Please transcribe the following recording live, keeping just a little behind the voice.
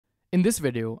In this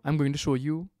video, I'm going to show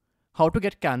you how to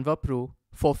get Canva Pro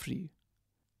for free.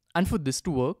 And for this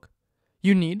to work,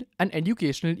 you need an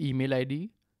educational email ID.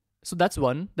 So that's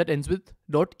one that ends with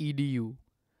 .edu.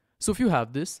 So if you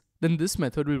have this, then this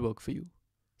method will work for you.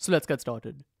 So let's get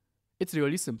started. It's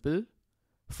really simple.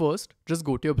 First, just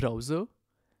go to your browser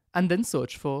and then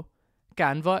search for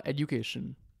Canva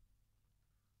Education.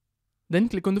 Then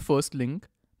click on the first link,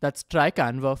 that's Try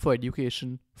Canva for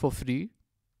Education for free.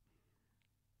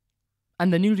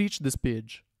 And then you'll reach this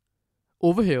page.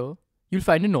 Over here, you'll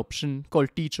find an option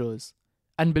called Teachers,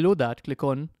 and below that, click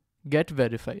on Get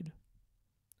Verified.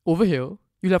 Over here,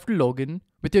 you'll have to log in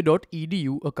with your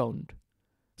 .edu account.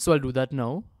 So I'll do that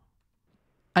now.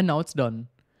 And now it's done.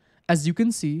 As you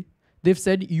can see, they've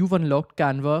said you've unlocked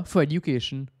Canva for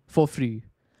Education for free.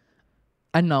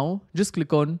 And now just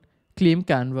click on Claim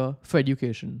Canva for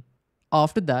Education.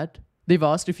 After that, they've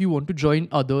asked if you want to join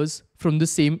others from the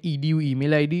same edu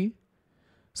email ID.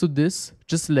 So this,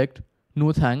 just select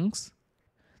No Thanks.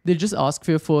 They'll just ask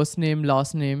for your first name,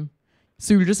 last name.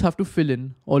 So you'll just have to fill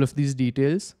in all of these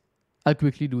details. I'll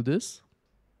quickly do this.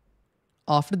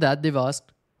 After that, they've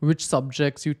asked which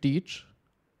subjects you teach.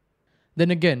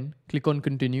 Then again, click on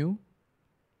Continue.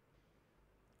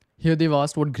 Here they've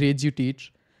asked what grades you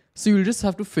teach. So you'll just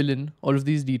have to fill in all of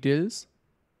these details.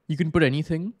 You can put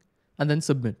anything and then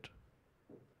submit.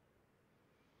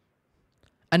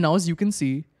 And now as you can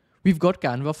see, we've got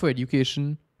Canva for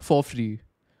Education for free.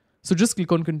 So just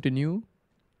click on Continue.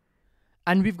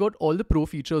 And we've got all the pro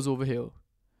features over here.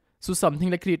 So something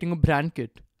like creating a brand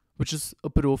kit, which is a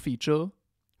pro feature,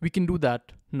 we can do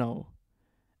that now.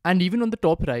 And even on the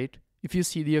top right, if you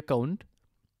see the account,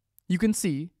 you can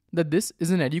see that this is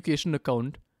an education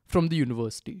account from the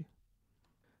university.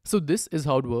 So this is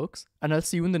how it works, and I'll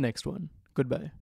see you in the next one. Goodbye.